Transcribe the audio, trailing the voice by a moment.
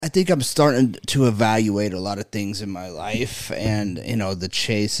think I'm starting to evaluate a lot of things in my life, and the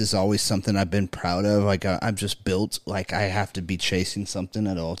chase is always something I've been proud of. Like I'm just built like I have to be chasing something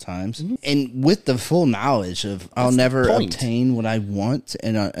at all times, and with the full knowledge of I'll never obtain what I want,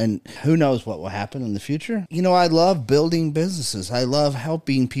 and who knows what will happen in the future. I love building businesses. I love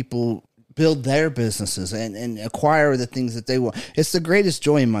helping people build their businesses and acquire the things that they want. It's the greatest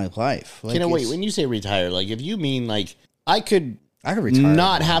joy in my life. Wait, when you say retire, like if you mean like I could retire,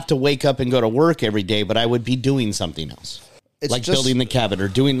 not have to wake up and go to work every day, but I would be doing something else. It's like building the cabin or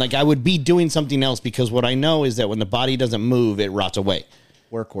I would be doing something else, because what I know is that when the body doesn't move, it rots away.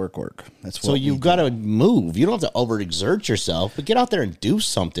 Work. That's so you've got to move. You don't have to overexert yourself, but get out there and do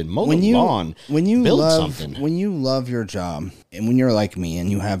something. Mow the lawn. Build something. When you love your job, and when you're like me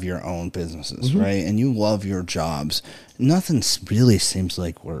and you have your own businesses, right? And you love your jobs, nothing really seems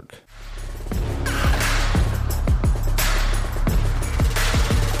like work.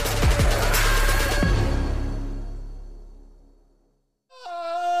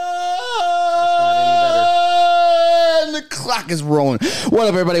 Clock is rolling. What up,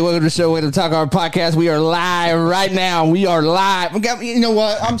 everybody? Welcome to the show. Welcome to Talk Our Podcast. We are live right now. We are live. You know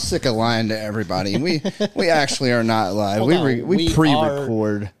what? I'm sick of lying to everybody. We actually are not live. We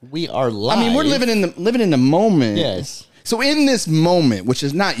pre-record. We are live. I mean, we're living in the moment. Yes. So in this moment, which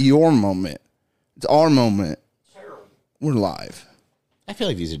is not your moment, it's our moment. We're live. I feel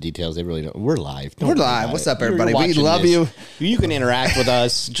like these are details they really don't. We're live. We're live. What's up, everybody? We love you. You can interact with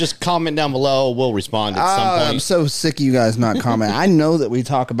us. Just comment down below. We'll respond at some point. I'm so sick of you guys not commenting. I know that we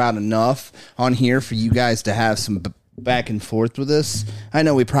talk about enough on here for you guys to have some back and forth with us. I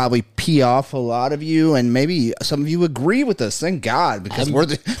know we probably pee off a lot of you, and maybe some of you agree with us. Thank God, because we're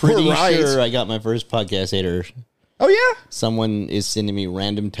right. Sure I got my first podcast hater. Oh, yeah? Someone is sending me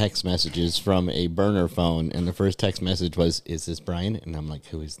random text messages from a burner phone, and the first text message was, "Is this Brian?" And I'm like,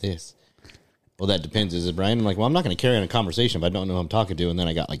 "Who is this?" "Well, that depends. Is it Brian?" I'm like, "Well, I'm not going to carry on a conversation if I don't know who I'm talking to." And then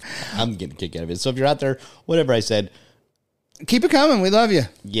I got like, I'm getting a kick out of it. So if you're out there, whatever I said, keep it coming. We love you.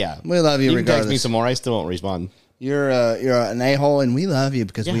 Yeah. We love you regardless. You can text me some more. I still won't respond. You're an a-hole, and we love you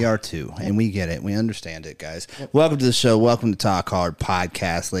because we are too, and we get it. We understand it, guys. Yep. Welcome to the show. Welcome to Talk Hard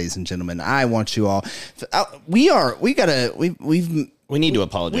Podcast, ladies and gentlemen. I want you all. We need to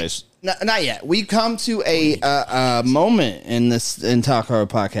apologize. Not yet. We come to a moment in Talk Hard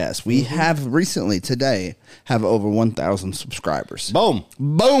Podcast. We have recently today have over 1,000 subscribers.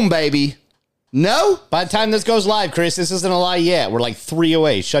 Boom, baby. No. By the time this goes live, Chris, this isn't a lie yet. We're like 3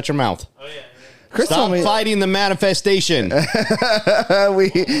 away. Shut your mouth. Oh yeah. Chris Stop fighting the manifestation.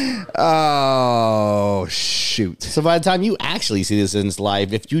 Oh, shoot. So by the time you actually see this in this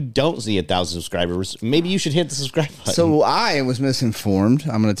live, if you don't see 1,000 subscribers, maybe you should hit the subscribe button. So I was misinformed.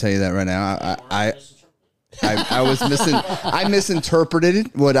 I'm going to tell you that right now. I was I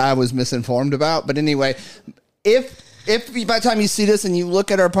misinterpreted what I was misinformed about. But anyway, if by the time you see this and you look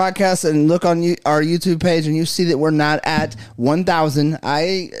at our podcast and look on our YouTube page and you see that we're not at 1,000,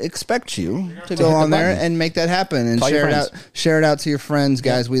 I expect you to go on there and make that happen and share it out to your friends,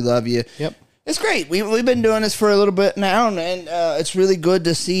 guys. Yep. We love you. Yep. It's great. We've been doing this for a little bit now, and it's really good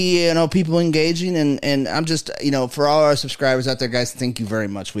to see people engaging. And I'm just for all our subscribers out there, guys, thank you very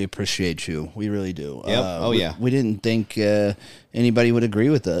much. We appreciate you. We really do. Yep. We didn't think anybody would agree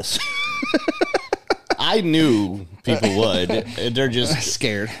with us. I knew people would. They're just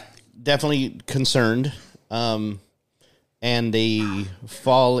scared, definitely concerned, and they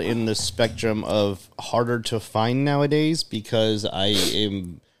fall in the spectrum of harder to find nowadays, because I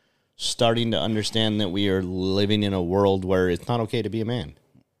am starting to understand that we are living in a world where it's not okay to be a man.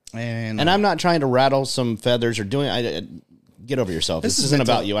 And I'm not trying to rattle some feathers or get over yourself. This isn't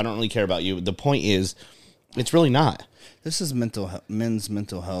about you. I don't really care about you. The point is, it's really not. This is Men's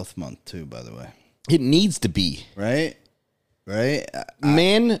Mental Health Month too, by the way. It needs to be. Right?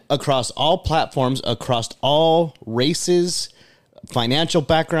 Men across all platforms, across all races, financial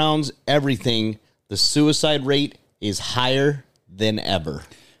backgrounds, everything, the suicide rate is higher than ever.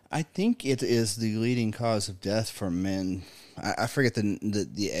 I think it is the leading cause of death for men. I forget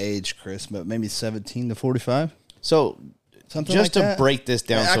the age, Chris, but maybe 17 to 45. So something just like to break this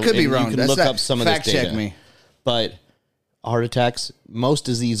down, I could be wrong. You can look up some of this data. Fact check me. But heart attacks, most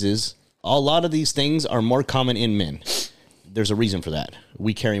diseases, a lot of these things are more common in men. There's a reason for that.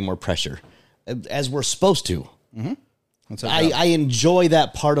 We carry more pressure, as we're supposed to. Mm-hmm. I enjoy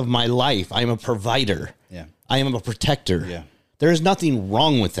that part of my life. I'm a provider. Yeah. I am a protector. Yeah. There's nothing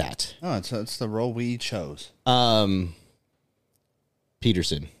wrong with that. No, it's the role we chose.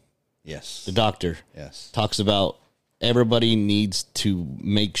 Peterson. Yes. The doctor. Yes. Talks about everybody needs to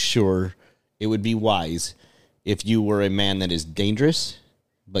make sure it would be wise if you were a man that is dangerous,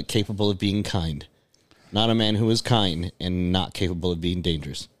 but capable of being kind. Not a man who is kind and not capable of being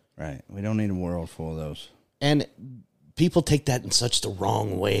dangerous. Right. We don't need a world full of those. And people take that in such the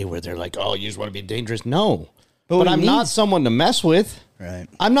wrong way where they're like, oh, you just want to be dangerous. No. But I'm not someone to mess with. Right.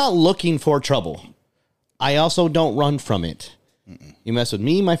 I'm not looking for trouble. I also don't run from it. You mess with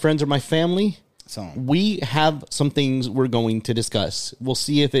me, my friends, or my family, we have some things we're going to discuss. We'll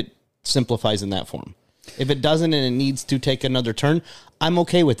see if it simplifies in that form. If it doesn't and it needs to take another turn, I'm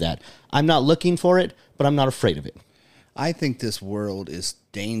okay with that. I'm not looking for it, but I'm not afraid of it. I think this world is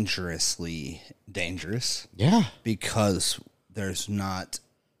dangerously dangerous. Yeah. Because there's not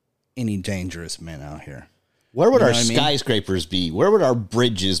any dangerous men out here. Where would our skyscrapers be? Where would our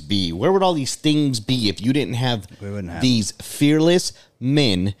bridges be? Where would all these things be if you didn't have these fearless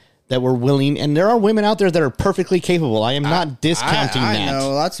men that were willing? And there are women out there that are perfectly capable. I am not discounting that. I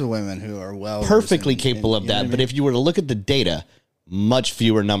know lots of women who are perfectly capable of that. But if you were to look at the data, much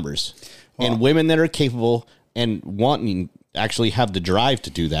fewer numbers. And women that are capable and wanting actually have the drive to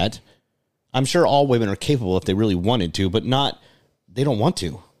do that. I'm sure all women are capable if they really wanted to, but they don't want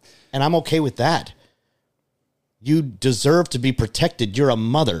to. And I'm okay with that. You deserve to be protected. You're a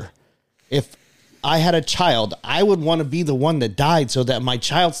mother. If I had a child, I would want to be the one that died so that my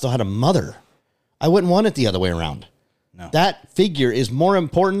child still had a mother. I wouldn't want it the other way around. No. That figure is more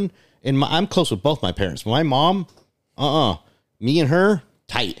important. I'm close with both my parents. My mom, me and her,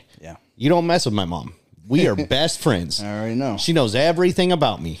 tight. Yeah. You don't mess with my mom. We are best friends. I already know. She knows everything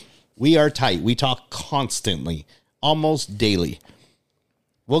about me. We are tight. We talk constantly, almost daily.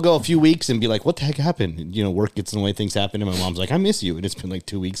 We'll go a few weeks and be like, what the heck happened? And, work gets in the way, things happen. And my mom's like, I miss you. And it's been like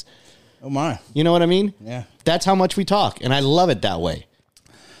 2 weeks. Oh, my. You know what I mean? Yeah. That's how much we talk. And I love it that way.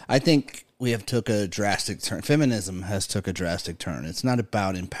 I think we have took a drastic turn. Feminism has took a drastic turn. It's not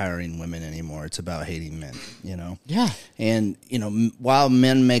about empowering women anymore. It's about hating men, Yeah. And, while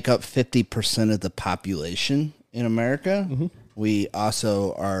men make up 50% of the population in America, we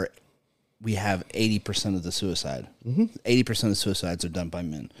also we have 80% of the suicide. 80% of suicides are done by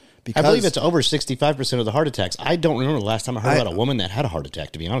men. Because I believe it's over 65% of the heart attacks. I don't remember the last time I heard about a woman that had a heart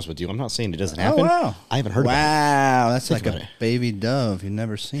attack, to be honest with you. I'm not saying it doesn't happen. Oh, wow. I haven't heard about it. Wow, that's like a baby dove. You've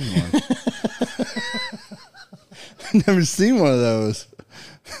never seen one. Never seen one of those.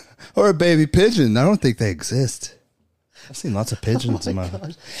 Or a baby pigeon. I don't think they exist. I've seen lots of pigeons in my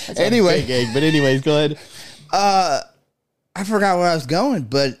gosh. Anyway. Egg, but anyways, go ahead. I forgot where I was going,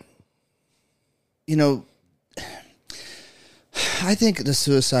 but I think the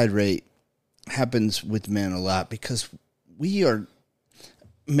suicide rate happens with men a lot because we are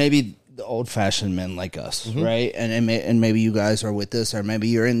maybe the old-fashioned men like us, right? And maybe you guys are with us, or maybe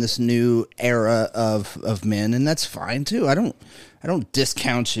you're in this new era of men, and that's fine too. I don't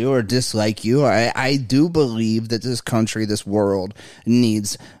discount you or dislike you. I do believe that this country, this world,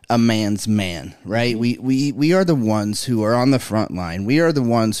 needs a man's man, right? We are the ones who are on the front line. We are the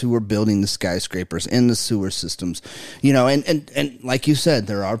ones who are building the skyscrapers in the sewer systems, and like you said,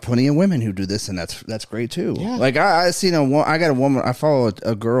 there are plenty of women who do this, and that's great too. Yeah. Like I got a woman, I follow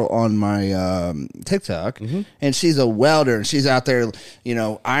a girl on my TikTok, and she's a welder, and she's out there,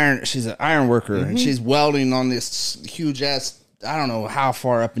 she's an iron worker, and she's welding on this huge ass, I don't know how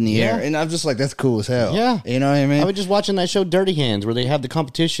far up in the air. And I'm just like, that's cool as hell. Yeah. You know what I mean? I was just watching that show Dirty Hands where they have the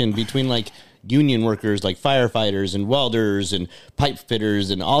competition between like union workers, like firefighters and welders and pipe fitters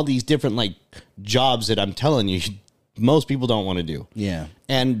and all these different like jobs that I'm telling you, most people don't want to do. Yeah.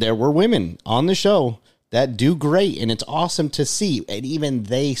 And there were women on the show that do great. And it's awesome to see. And even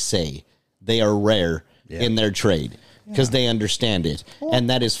they say they are rare in their trade. Because they understand it, and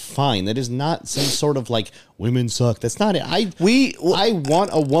that is fine. That is not some sort of like women suck. That's not it. I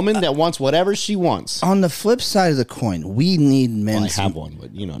want a woman that wants whatever she wants. On the flip side of the coin, we need men. Well, I have one,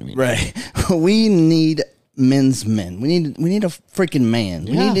 but you know what I mean, right? We need men's men. We need a freaking man.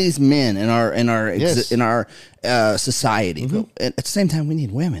 We need these men in our society. But at the same time, we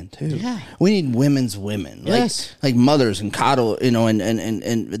need women too. Yeah. We need women's women. Like mothers and coddle, and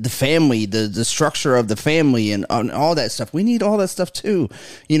the family, the structure of the family and all that stuff. We need all that stuff too.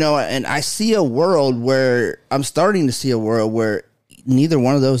 And I see a world where I'm starting to see a world where neither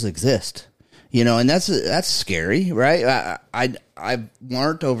one of those exist. And that's scary, right? I've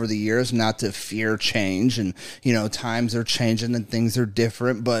learned over the years not to fear change, and times are changing and things are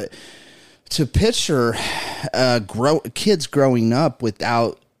different. But to picture kids growing up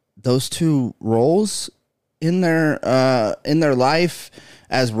without those two roles in their life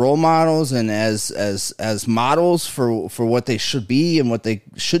as role models and as models for what they should be and what they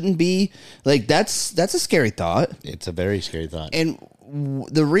shouldn't be, like that's a scary thought. It's a very scary thought. And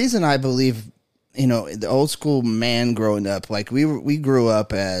the reason I believe the old school man growing up, like we grew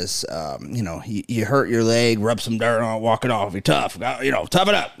up as, you hurt your leg, rub some dirt on it, walk it off. You're tough, tough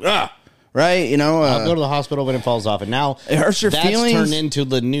it up. Right. I'll go to the hospital when it falls off. And now it hurts your feelings. Turned into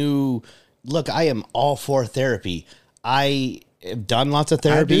the new look. I am all for therapy. I have done lots of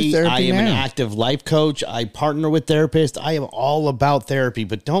therapy. I am an active life coach. I partner with therapists. I am all about therapy,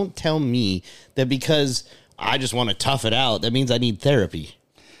 but don't tell me that because I just want to tough it out, that means I need therapy.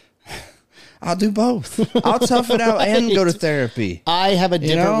 I'll do both. I'll tough it out and go to therapy. I have a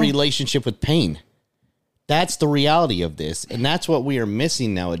different relationship with pain. That's the reality of this. And that's what we are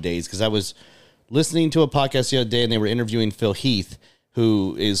missing nowadays. Because I was listening to a podcast the other day and they were interviewing Phil Heath,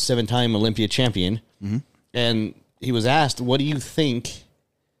 who is 7-time Olympia champion. Mm-hmm. And he was asked, what do you think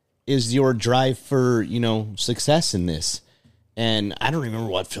is your drive for, success in this? And I don't remember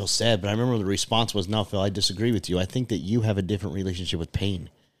what Phil said, but I remember the response was, no, Phil, I disagree with you. I think that you have a different relationship with pain.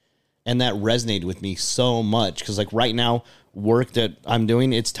 And that resonated with me so much because, like, right now, work that I'm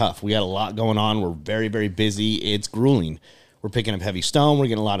doing, it's tough. We got a lot going on. We're very, very busy. It's grueling. We're picking up heavy stone. We're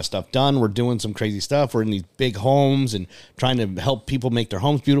getting a lot of stuff done. We're doing some crazy stuff. We're in these big homes and trying to help people make their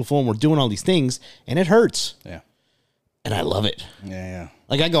homes beautiful. And we're doing all these things, and it hurts. Yeah. And I love it. Yeah.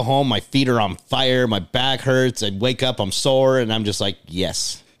 Like, I go home, my feet are on fire, my back hurts, I wake up, I'm sore, and I'm just like,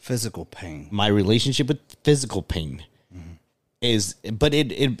 yes. Physical pain. My relationship with physical pain is, but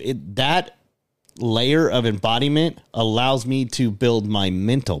it that layer of embodiment allows me to build my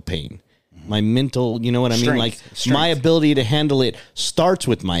mental pain. My mental, you know what I mean? Like, my ability to handle it starts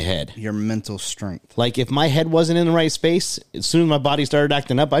with my head. Your mental strength. Like, if my head wasn't in the right space, as soon as my body started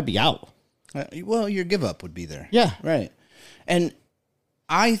acting up, I'd be out. Well, your give up would be there. Yeah. Right. And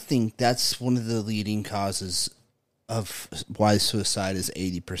I think that's one of the leading causes of why suicide is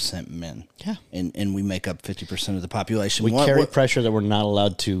 80% men. Yeah. And we make up 50% of the population. We carry pressure that we're not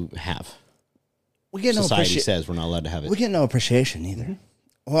allowed to have. We get Society says we're not allowed to have it. We get no appreciation either.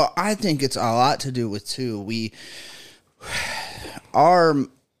 Mm-hmm. Well, I think it's a lot to do with, too, we are,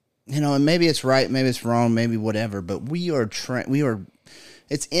 and maybe it's right, maybe it's wrong, maybe whatever, but we are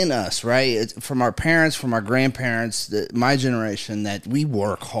it's in us, right? It's from our parents, from our grandparents, my generation, that we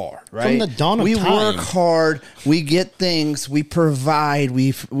work hard, right? From the dawn of time. We work hard. We get things. We provide.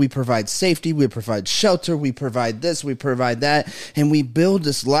 We provide safety. We provide shelter. We provide this. We provide that. And we build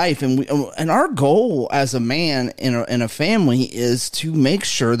this life. And our goal as a man in a family is to make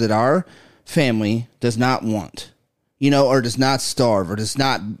sure that our family does not want, or does not starve, or does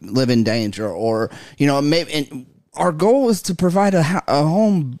not live in danger, or, maybe... And, our goal is to provide a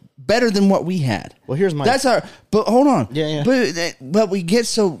home better than what we had. Well, here's my... But hold on. Yeah. But we get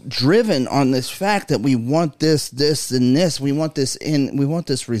so driven on this fact that we want this, and this. We want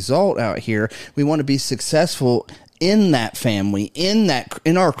this result out here. We want to be successful in that family, in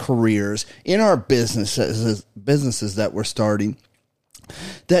our careers, in our businesses that we're starting.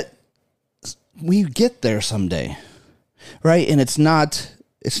 That we get there someday, right? And it's not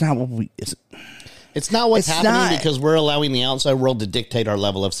what we... It's not what's happening because we're allowing the outside world to dictate our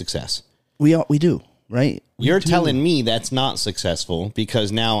level of success. We do, right? You're telling me that's not successful because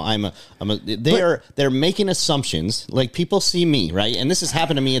now they're making assumptions. Like, people see me, right? And this has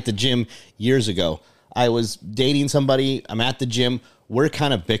happened to me at the gym years ago. I was dating somebody. I'm at the gym. We're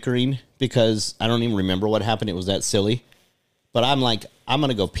kind of bickering because I don't even remember what happened. It was that silly. But I'm like, I'm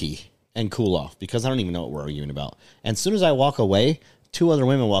going to go pee and cool off because I don't even know what we're arguing about. And as soon as I walk away, 2 other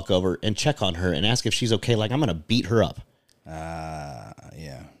women walk over and check on her and ask if she's okay. Like, I'm going to beat her up.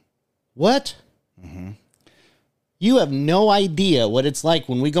 Yeah. What? Mm-hmm. You have no idea what it's like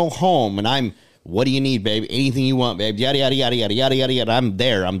when we go home and what do you need, babe? Anything you want, babe. Yada, yada, yada, yada, yada, yada, yada. I'm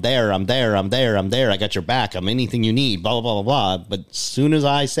there. I got your back. I'm anything you need, blah, blah, blah, blah, blah. But as soon as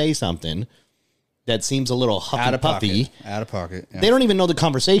I say something that seems a little huffy puffy. Out of pocket. Yeah. They don't even know the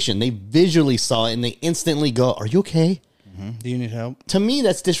conversation. They visually saw it and they instantly go, are you okay? Mm-hmm. Do you need help? To me,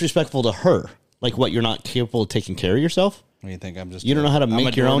 that's disrespectful to her. Like, what, you're not capable of taking care of yourself? What do you think? You don't know how to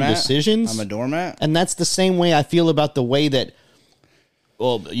make your own decisions? I'm a doormat? And that's the same way I feel about the way that,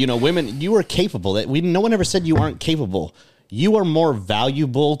 women, you are capable. No one ever said you aren't capable. You are more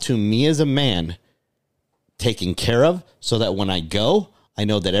valuable to me as a man taken care of so that when I go, I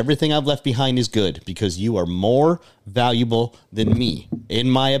know that everything I've left behind is good because you are more valuable than me, in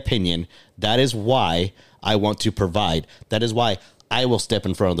my opinion. That is why I want to provide. That is why I will step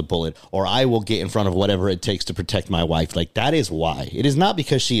in front of the bullet or I will get in front of whatever it takes to protect my wife. Like, that is why. It is not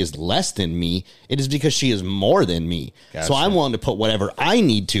because she is less than me. It is because she is more than me. Gotcha. So I'm willing to put whatever I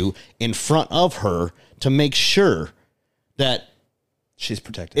need to in front of her to make sure that she's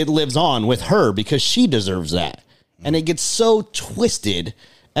protected. It lives on with her because she deserves that. And it gets so twisted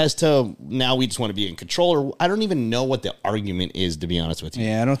as to now we just want to be in control. Or I don't even know what the argument is, to be honest with you.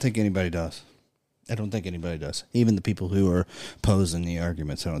 Yeah, I don't think anybody does. Even the people who are posing the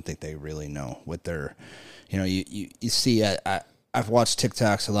arguments, I don't think they really know what they're, you see, I've watched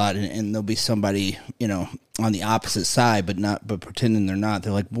TikToks a lot, and there'll be somebody, on the opposite side, but pretending they're not.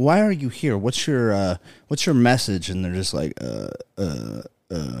 They're like, "Why are you here? What's your message?" And they're just like,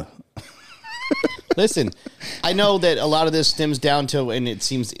 Listen, I know that a lot of this stems down to, and it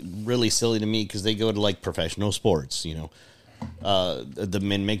seems really silly to me because they go to like professional sports, the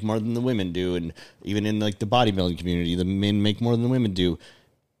men make more than the women do. And even in like the bodybuilding community, the men make more than the women do.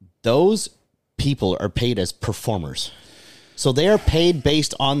 Those people are paid as performers. So they are paid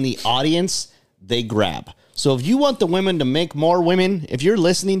based on the audience they grab. So if you want the women to make more women, if you're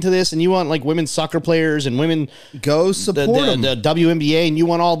listening to this and you want like women's soccer players and women go support them. The WNBA, and you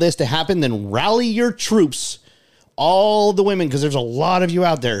want all this to happen, then rally your troops, all the women, because there's a lot of you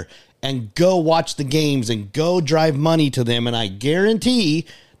out there, and go watch the games and go drive money to them. And I guarantee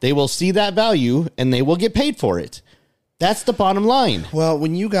they will see that value and they will get paid for it. That's the bottom line. Well,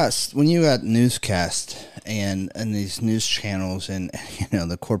 when you got newscast and these news channels and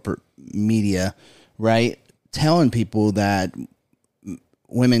the corporate media, right, telling people that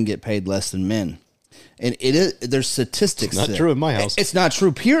women get paid less than men, and there's statistics. It's not true in my house. It's not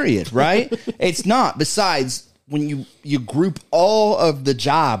true. Period. Right? It's not. Besides, when you group all of the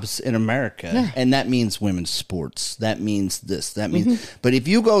jobs in America, and that means women's sports, that means this, that means. But if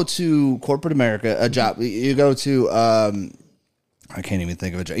you go to corporate America, a job, you go to I can't even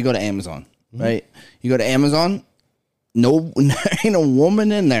think of a job. You go to Amazon, right? You go to Amazon. No, ain't a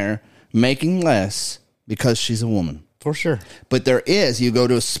woman in there making less because she's a woman, for sure. But there is. You go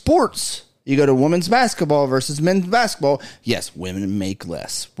to sports. You go to women's basketball versus men's basketball. Yes, women make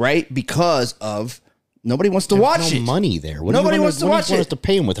less, right? Because of nobody wants to watch it. Money there. Nobody wants to watch it. Want us to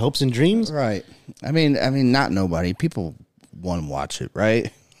pay them with hopes and dreams, right? I mean, not nobody. People want to watch it,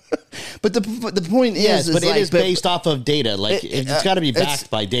 right? But the point is, but it is based off of data. Like it's got to be backed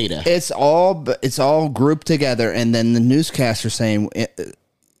by data. It's all grouped together, and then the newscaster saying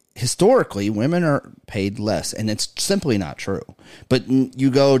historically women are paid less, and it's simply not true. But you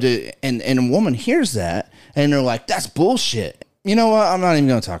go to and a woman hears that, and they're like, "That's bullshit." You know what? I'm not even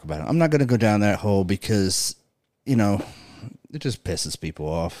going to talk about it. I'm not going to go down that hole because it just pisses people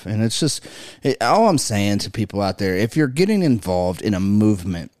off, and it's just all I'm saying to people out there: if you're getting involved in a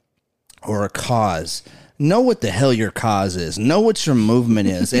movement or a cause, know what the hell your cause is, know what your movement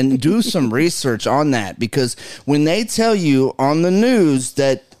is, and do some research on that. Because when they tell you on the news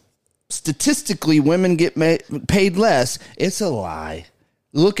that statistically women get paid less, it's a lie.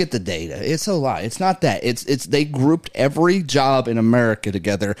 Look at the data. It's a lie. It's not that. It's they grouped every job in America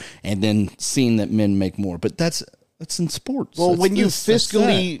together and then seen that men make more. But that's in sports. Well, when you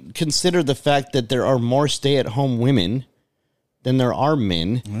fiscally consider the fact that there are more stay-at-home women than there are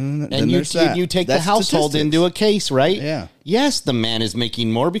men, and you take the household into a case, right? Yeah. Yes, the man is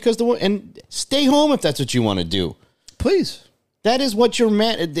making more because and stay home if that's what you want to do. Please. That is what your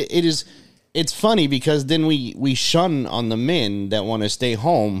man. It is. It's funny because then we shun on the men that want to stay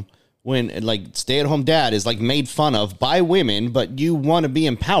home when like stay-at-home dad is like made fun of by women, but you want to be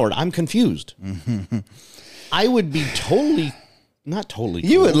empowered. I'm confused. I would be not totally.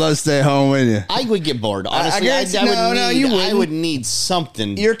 You would love to stay home, wouldn't you? I would get bored. Honestly, I would need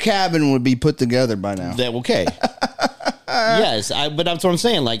something. Your cabin would be put together by now. Okay. Yes, but that's what I'm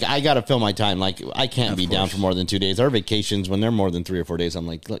saying. Like, I got to fill my time. Like, I can't be down for more than 2 days. Our vacations, when they're more than 3 or 4 days, I'm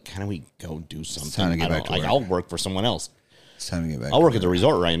like, look, can we go do something? It's time to get back to work. I'll work for someone else. It's time to get back. I'll work at the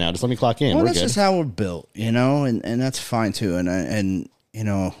resort right now. Just let me clock in. Well, we're that's good. just how we're built, and that's fine too. And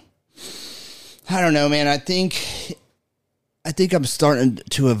I don't know, man. I think I'm starting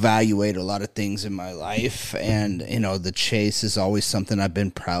to evaluate a lot of things in my life, and the chase is always something I've been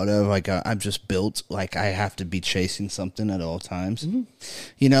proud of. Like I'm just built like I have to be chasing something at all times, and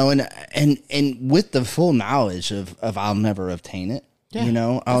with the full knowledge of I'll never obtain it.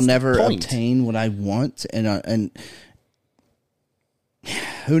 Yeah, I'll never obtain what I want, and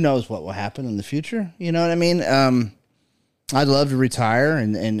who knows what will happen in the future. You know what I mean? I'd love to retire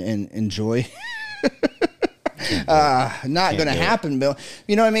and enjoy. Not going to happen, Bill.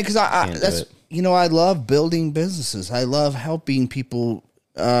 You know what I mean? Because I love building businesses. I love helping people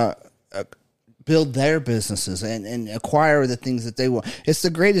build their businesses and acquire the things that they want. It's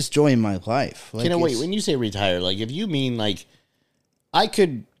the greatest joy in my life. Like, wait, when you say retire, like if you mean like I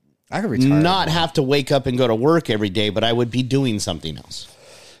could retire, not have to wake up and go to work every day, but I would be doing something else.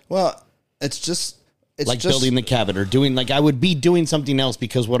 Well, it's building the cabin or doing I would be doing something else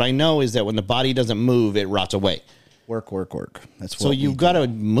because what I know is that when the body doesn't move, it rots away. Work. That's So what you've got to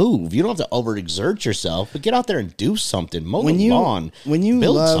move. You don't have to overexert yourself, but get out there and do something. Mow the lawn.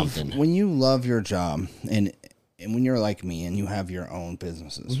 Build something. When you love your job, and when you're like me and you have your own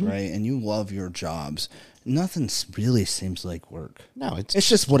businesses, right, and you love your jobs, nothing really seems like work. No, it's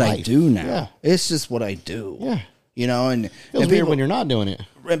just what life. I do now. Yeah. It's just what I do. Yeah. You know, and Feels weird when you're not doing it.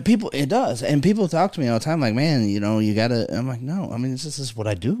 It does. And people talk to me all the time like, man, you know, you got to, I'm like, no, I mean, this is what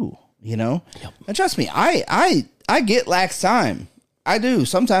I do, you know? Yep. And trust me, I get lax time. I do.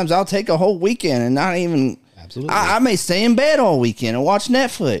 Sometimes I'll take a whole weekend and not even, absolutely. I may stay in bed all weekend and watch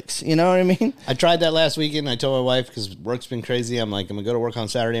Netflix. You know what I mean? I tried that last weekend. I told my wife, because work's been crazy, I'm like, I'm going to go to work on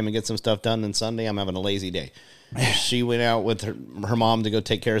Saturday. I'm going to get some stuff done. And Sunday, I'm having a lazy day. She went out with her mom to go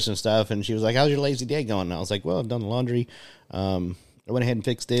take care of some stuff, and she was like, how's your lazy day going? And I was like, well, I've done the laundry. I went ahead and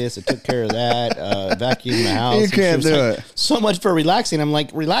fixed this. I took care of that. Vacuumed the house. You can't do it. So much for relaxing. I'm like,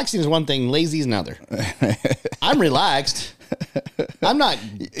 relaxing is one thing. Lazy is another. I'm relaxed. I'm not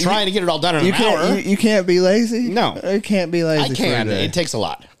trying to get it all done in an hour. You can't be lazy? No. You can't be lazy. I can. It takes a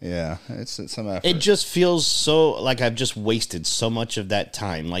lot. Yeah. It's some effort. It just feels so like I've just wasted so much of that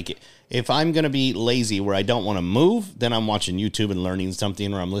time. Like, if I'm going to be lazy where I don't want to move, then I'm watching YouTube and learning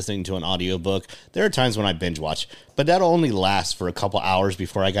something, or I'm listening to an audiobook. There are times when I binge watch, but that'll only last for a couple hours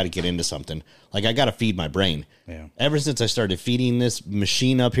before I got to get into something. Like, I got to feed my brain. Yeah. Ever since I started feeding this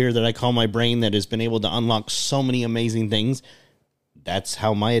machine up here that I call my brain, that has been able to unlock so many amazing things, that's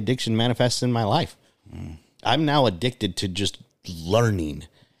how my addiction manifests in my life. I'm now addicted to just learning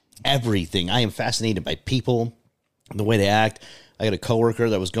everything. I am fascinated by people, the way they act. I got a coworker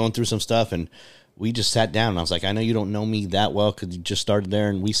that was going through some stuff, and we just sat down, and I was like, I know you don't know me that well because you just started there,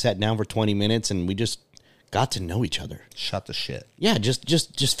 and we sat down for 20 minutes, and we just got to know each other. Shut the shit. Yeah,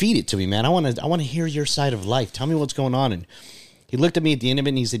 just feed it to me, man. I want to hear your side of life. Tell me what's going on. And he looked at me at the end of it,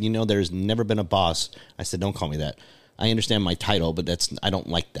 and he said, you know, there's never been a boss. I said, don't call me that. I understand my title, but I don't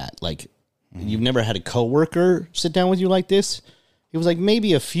like that. Like, you've never had a coworker sit down with you like this? He was like,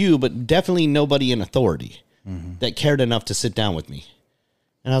 maybe a few, but definitely nobody in authority that cared enough to sit down with me.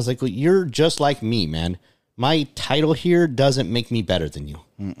 And I was like, well, you're just like me, man. My title here doesn't make me better than you.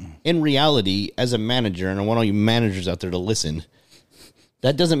 In reality, as a manager, and I want all you managers out there to listen,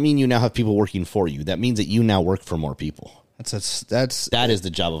 that doesn't mean you now have people working for you. That means that you now work for more people. That is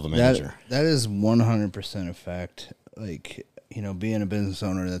the job of a manager. That is 100% a fact. Like, you know, being a business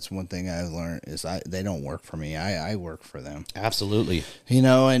owner, that's one thing I've learned is they don't work for me. I work for them. Absolutely. You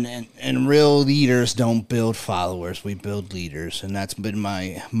know, and real leaders don't build followers. We build leaders. And that's been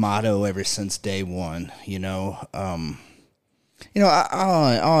my motto ever since day one, you know. All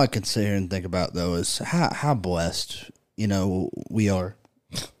I can sit here and think about, though, is how blessed, you know, we are.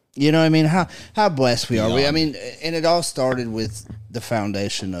 You know what I mean? How blessed we are. I mean, and it all started with the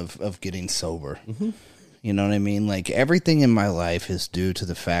foundation of getting sober. You know what I mean? Like, everything in my life is due to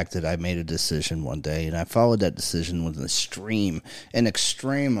the fact that I made a decision one day, and I followed that decision with an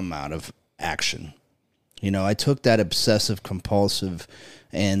extreme amount of action. You know, I took that obsessive compulsive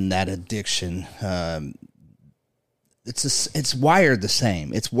and that addiction. It's wired the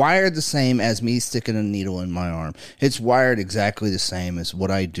same. It's wired the same as me sticking a needle in my arm. It's wired exactly the same as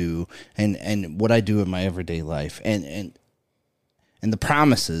what I do and what I do in my everyday life. And the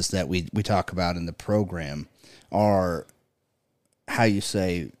promises that we talk about in the program are, how you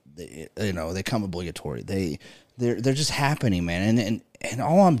say, they come obligatory. They're just happening, man. And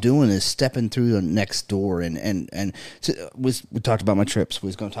all I'm doing is stepping through the next door. We talked about my trips. We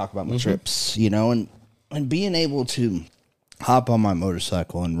was going to talk about my trips, you know, and being able to hop on my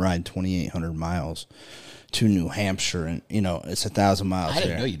motorcycle and ride 2,800 miles to New Hampshire, and you know it's 1,000 miles. I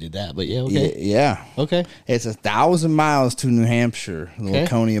didn't know you did that, but yeah, okay, yeah, okay. It's 1,000 miles to New Hampshire, the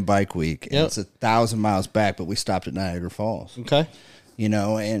Laconia Bike Week, and it's 1,000 miles back. But we stopped at Niagara Falls. Okay, you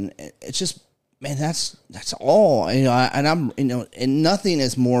know, and it's just, man, that's all. You know, and I'm, you know, and nothing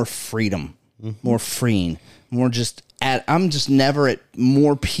is more freedom, more freeing, more just. I'm just never at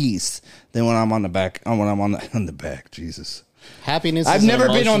more peace than when I'm on the back. When I'm on the back, Jesus. Happiness. I've never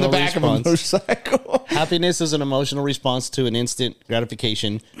been on the back of a motorcycle. Happiness is an emotional response to an instant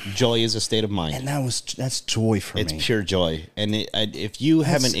gratification. Joy is a state of mind, and that's joy for me. It's pure joy. And if you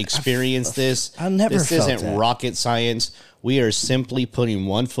haven't experienced this, this isn't rocket science. We are simply putting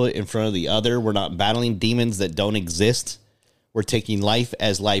one foot in front of the other. We're not battling demons that don't exist. We're taking life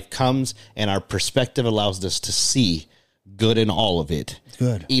as life comes, and our perspective allows us to see good in all of it.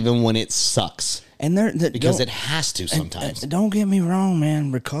 Good, even when it sucks. And because it has to sometimes. And don't get me wrong,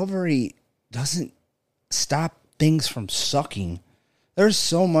 man. Recovery doesn't stop things from sucking. There's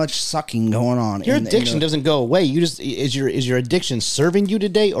so much sucking going on. Your addiction doesn't go away. You just is your addiction serving you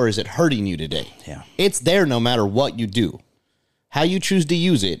today, or is it hurting you today? Yeah. It's there no matter what you do. How you choose to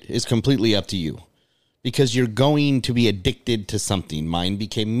use it is completely up to you, because you're going to be addicted to something. Mine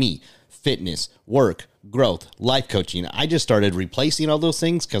became me. Fitness, work, growth, life coaching. I just started replacing all those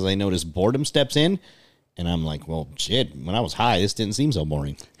things because I noticed boredom steps in, and I'm like, well, shit, when I was high, this didn't seem so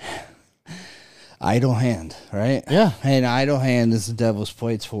boring. Idle hand, right? Yeah. And idle hand is the devil's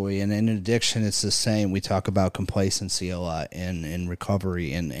plates for you. And in addiction, it's the same. We talk about complacency a lot in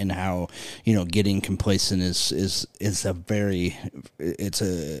recovery, and how, getting complacent is a very, it's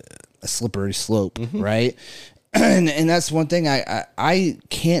a slippery slope, right? And that's one thing I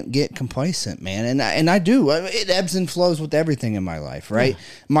can't get complacent, man. And I do. It ebbs and flows with everything in my life, right?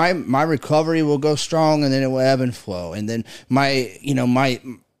 Yeah. My recovery will go strong, and then it will ebb and flow. And then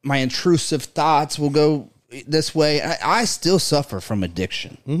my intrusive thoughts will go this way. I still suffer from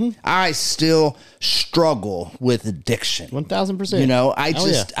addiction. Mm-hmm. I still struggle with addiction. 1,000%.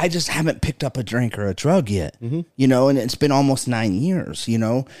 I just haven't picked up a drink or a drug yet. Mm-hmm. And it's been almost 9 years.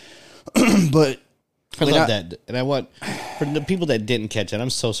 But I love that, and I want for the people that didn't catch it. I'm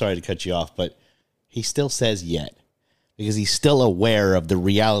so sorry to cut you off, but he still says yet, because he's still aware of the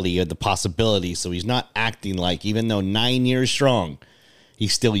reality of the possibility. So he's not acting like, even though 9 years strong, he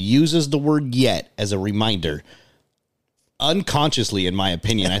still uses the word yet as a reminder, unconsciously, in my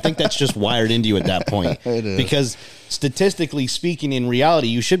opinion. I think that's just wired into you at that point. Because statistically speaking, in reality,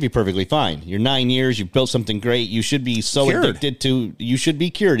 you should be perfectly fine. You're 9 years, you've built something great. You should be so addicted to, you should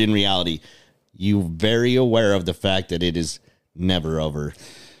be cured in reality. You're very aware of the fact that it is never over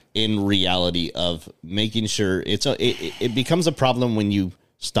in reality of making sure it becomes a problem when you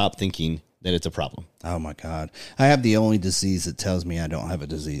stop thinking that it's a problem. Oh my God. I have the only disease that tells me I don't have a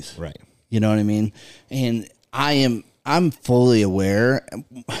disease. Right. You know what I mean? And I'm fully aware,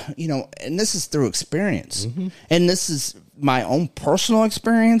 and this is through experience. Mm-hmm. And this is my own personal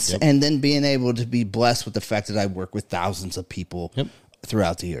experience. Yep. And then being able to be blessed with the fact that I work with thousands of people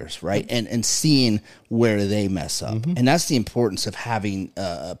throughout the years, right? Yep. And seeing where they mess up. Mm-hmm. And that's the importance of having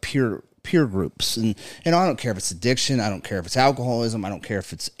peer groups. And I don't care if it's addiction. I don't care if it's alcoholism. I don't care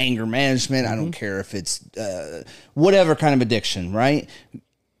if it's anger management. Mm-hmm. I don't care if it's whatever kind of addiction, right?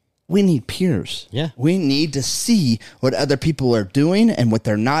 We need peers. Yeah. We need to see what other people are doing and what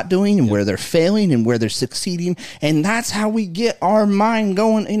they're not doing, and where they're failing and where they're succeeding. And that's how we get our mind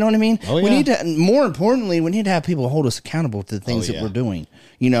going. You know what I mean? Oh, yeah. We need to, more importantly, we need to have people hold us accountable to the things that we're doing.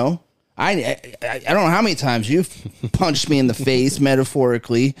 I don't know how many times you've punched me in the face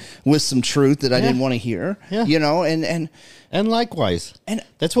metaphorically with some truth that I didn't want to hear. Yeah. And likewise. And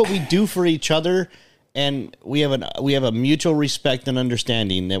that's what we do for each other. And we have a mutual respect and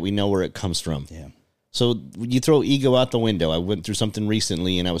understanding that we know where it comes from. Yeah. So you throw ego out the window. I went through something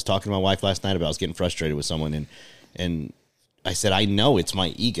recently, and I was talking to my wife last night about I was getting frustrated with someone, and I said, I know it's my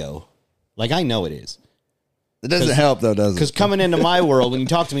ego. Like, I know it is. It doesn't help, though, does it? Because coming into my world, when you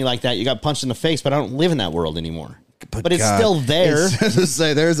talk to me like that, you got punched in the face, but I don't live in that world anymore. But it's still there.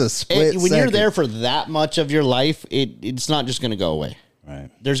 Say there's a split when you're there for that much of your life, it's not just going to go away.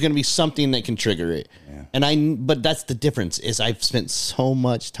 Right. There's going to be something that can trigger it. Yeah. But that's the difference, is I've spent so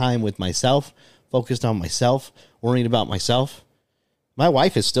much time with myself, focused on myself, worrying about myself. My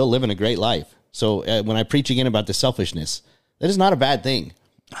wife is still living a great life. So when I preach again about the selfishness, that is not a bad thing.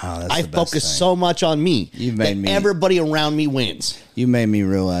 Oh, I focus so much on me. You've made me, everybody around me wins. You made me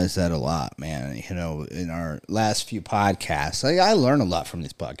realize that a lot, man. In our last few podcasts, I learn a lot from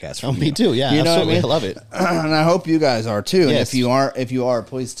these podcasts. Oh, me too. Yeah, absolutely. I love it, and I hope you guys are too. Yes. And if you are,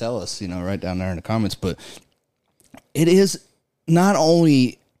 please tell us. Right down there in the comments. But it is not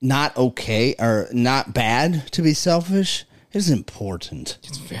only not okay or not bad to be selfish. It's important.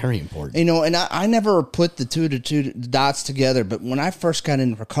 It's very important. And I never put the two dots together, but when I first got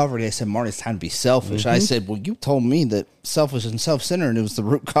into recovery, they said, Marty, it's time to be selfish. Mm-hmm. I said, well, you told me that selfish and self-centered was the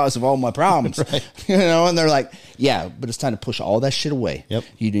root cause of all my problems. Right. And they're like, yeah, but it's time to push all that shit away. Yep.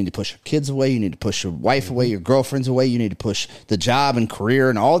 You need to push your kids away. You need to push your wife away, your girlfriends away. You need to push the job and career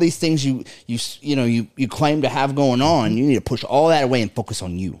and all these things you claim to have going on. You need to push all that away and focus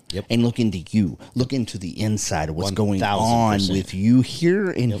on you. Yep. And look into you. Look into the inside of what's going on with you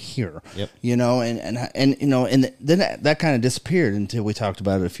here and here. Yep. And then that kind of disappeared until we talked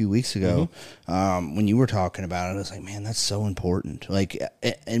about it a few weeks ago. Mm-hmm. When you were talking about it, I was like, man, that's so important. Like,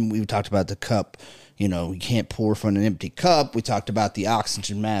 and we talked about the cup. You can't pour from an empty cup. We talked about the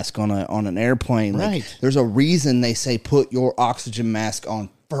oxygen mask on an airplane. Right. Like, there's a reason they say put your oxygen mask on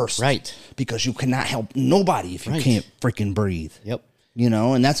first. Right. Because you cannot help nobody if you can't freaking breathe. Yep.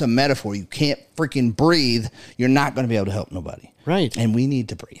 And that's a metaphor. You can't freaking breathe. You're not going to be able to help nobody. Right. And we need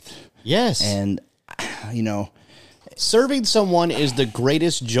to breathe. Yes. And, serving someone is the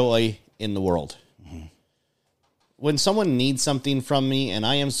greatest joy in the world. Mm-hmm. When someone needs something from me and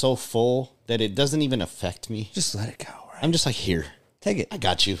I am so full that it doesn't even affect me. Just let it go. Right? I'm just like, here. Take it. I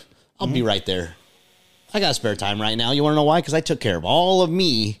got you. I'll be right there. I got spare time right now. You want to know why? Because I took care of all of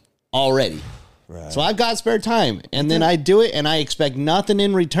me already. Right. So I've got spare time. And then I do it and I expect nothing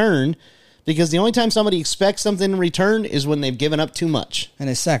in return, because the only time somebody expects something in return is when they've given up too much. And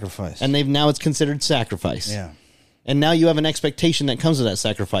it's sacrifice. And now it's considered sacrifice. Yeah. And now you have an expectation that comes with that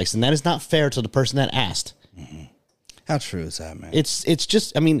sacrifice. And that is not fair to the person that asked. Mm-hmm. How true is that, man? It's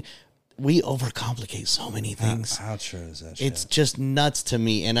just, we overcomplicate so many things. How true is that? It's just nuts to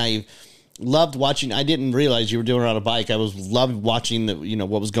me. And I loved watching. I didn't realize you were doing it on a bike. I loved watching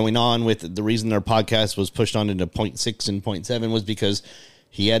what was going on with the reason our podcast was pushed on into 0.6 and 0.7 was because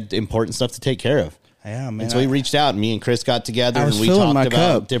he had important stuff to take care of. Yeah, man. And so he reached out, and me and Chris got together and we talked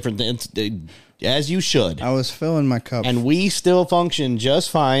about different things, as you should. I was filling my cup. And we still function just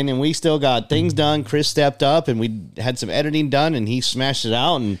fine, and we still got things done. Chris stepped up, and we had some editing done, and he smashed it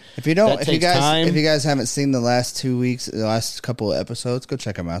out. And if you guys haven't seen the last 2 weeks, the last couple of episodes, go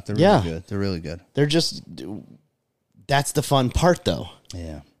check them out. They're really good. They're really good. That's the fun part, though.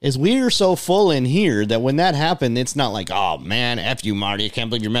 Yeah. Is we're so full in here that when that happened, it's not like, oh man, F you, Marty, I can't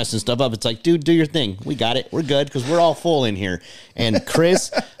believe you're messing stuff up. It's like, dude, do your thing. We got it. We're good, because we're all full in here. And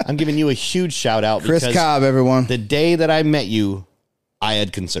Chris, I'm giving you a huge shout out. Chris Cobb, everyone. The day that I met you, I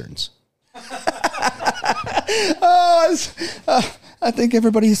had concerns. I think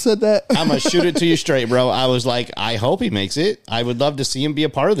everybody said that. I'm going to shoot it to you straight, bro. I was like, I hope he makes it. I would love to see him be a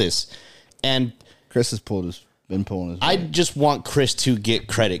part of this. And Chris has been pulling his I just want Chris to get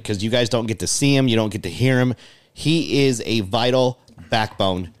credit, because you guys don't get to see him. You don't get to hear him. He is a vital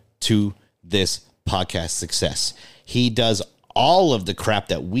backbone to this podcast success. He does all of the crap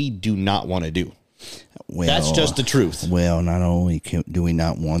that we do not want to do. Well, that's just the truth. Well, not only do we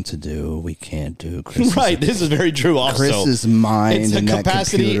not want to do, we can't do. Chris right. This is very true also. Chris's mind. It's a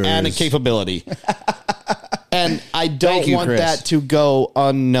capacity and a capability. And I don't want that to go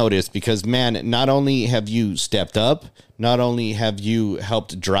unnoticed, because, man, not only have you stepped up, not only have you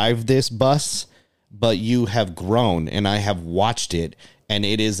helped drive this bus, but you have grown, and I have watched it, and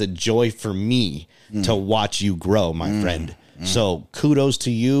it is a joy for me to watch you grow, my friend. So kudos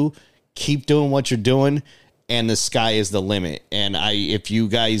to you. Keep doing what you're doing, and the sky is the limit. And if you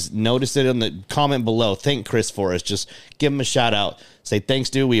guys notice it in the comment below, thank Chris for us. Just give him a shout out. Say, thanks,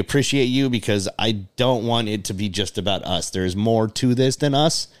 dude. We appreciate you, because I don't want it to be just about us. There's more to this than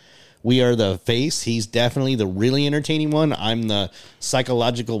us. We are the face. He's definitely the really entertaining one. I'm the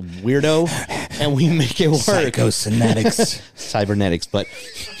psychological weirdo, and we make it work. Psychosynetics. Cybernetics, but...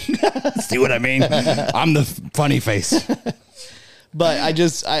 See what I mean? I'm the funny face. But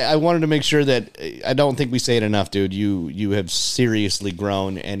I wanted to make sure that I don't think we say it enough, dude. You have seriously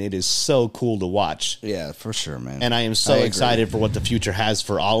grown, and it is so cool to watch. Yeah, for sure, man. And I am so excited for what the future has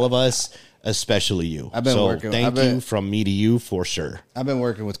for all of us, especially you. Thank you from me to you for sure. I've been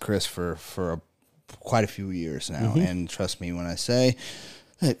working with Chris for quite a few years now, and trust me when I say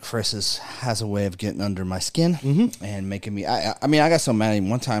that Chris has a way of getting under my skin and making me. I got so mad at him.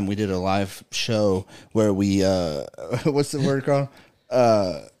 One time we did a live show where we what's the word called?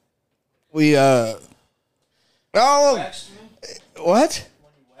 What?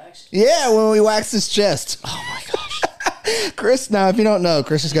 Yeah, when we waxed his chest. Oh my gosh. Chris, now if you don't know,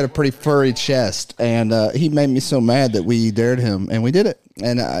 Chris has got a pretty furry chest, and he made me so mad that we dared him, and we did it.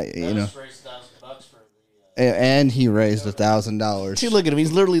 And and he raised $1,000. See, look at him.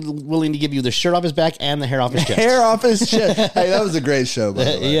 He's literally willing to give you the shirt off his back and the hair off his chest. Hair off his chest. Hey, that was a great show, by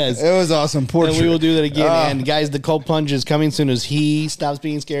the way. Yes. It was awesome. And we will do that again. And guys, the cold plunge is coming soon as he stops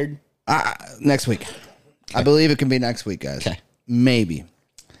being scared. Next week. Okay. I believe it can be next week, guys. Okay. Maybe.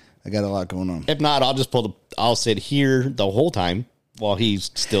 I got a lot going on. If not, I'll sit here the whole time while he's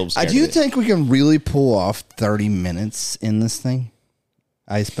still scared. Do you think we can really pull off 30 minutes in this thing?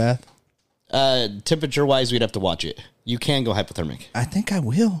 Ice bath? Temperature wise, we'd have to watch it. You can go hypothermic. I think I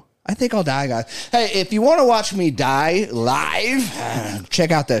will. I think I'll die, guys. Hey, if you want to watch me die live,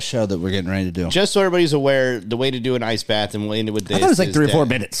 check out that show that we're getting ready to do. Just so everybody's aware, the way to do an ice bath and end it with this, I thought it was like 3 or 4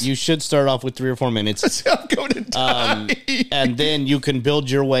 minutes. You should start off with 3 or 4 minutes. I'm going to die. And then you can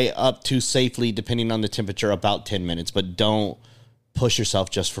build your way up to safely, depending on the temperature, about 10 minutes. But don't push yourself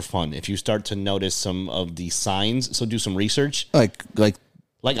just for fun. If you start to notice some of the signs, so do some research. Like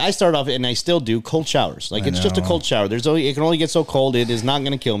Like I start off, and I still do cold showers. Like it's just a cold shower. It can only get so cold. It is not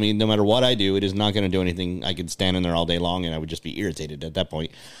going to kill me, no matter what I do. It is not going to do anything. I could stand in there all day long, and I would just be irritated at that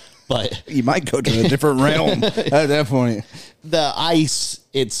point. But you might go to a different realm at that point. The ice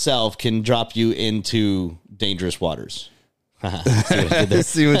itself can drop you into dangerous waters.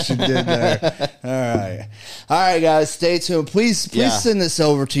 See what you did there. All right, guys, stay tuned. Please send this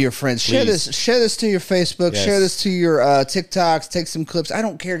over to your friends. Share this to your Facebook. Yes. Share this to your TikToks. Take some clips. I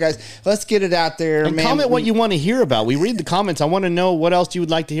don't care, guys. Let's get it out there. And comment what you want to hear about. We read the comments. I want to know what else you would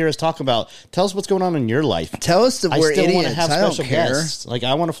like to hear us talk about. Tell us what's going on in your life. Tell us that we're idiots. Want to have special guests. Like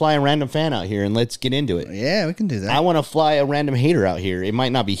I want to fly a random fan out here and let's get into it. Yeah, we can do that. I want to fly a random hater out here. It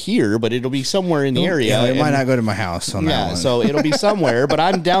might not be here, but it'll be somewhere in the area. Yeah, it might not go to my house on that one. So it'll be somewhere, but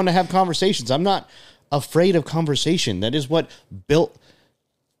I'm down to have conversations. I'm not afraid of conversation. That is what built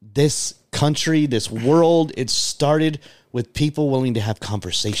this country, this world. It started with people willing to have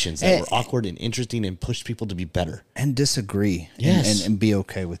conversations that were awkward and interesting and pushed people to be better. And disagree. Yes. And be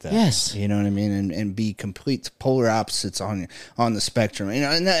okay with that. Yes. You know what I mean? And be complete polar opposites on the spectrum. You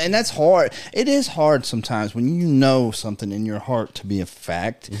know, and that's hard. It is hard sometimes when you know something in your heart to be a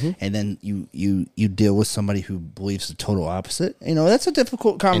fact, and then you deal with somebody who believes the total opposite. You know, that's a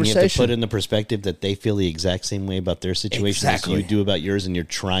difficult conversation. And you have to put in the perspective that they feel the exact same way about their situation as you do about yours, and you're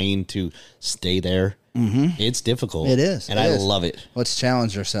trying to stay there. Mm-hmm. It's difficult. It is. And I love it. Let's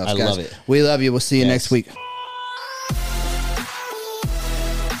challenge ourselves, guys. I love it. We love you. We'll see you next week.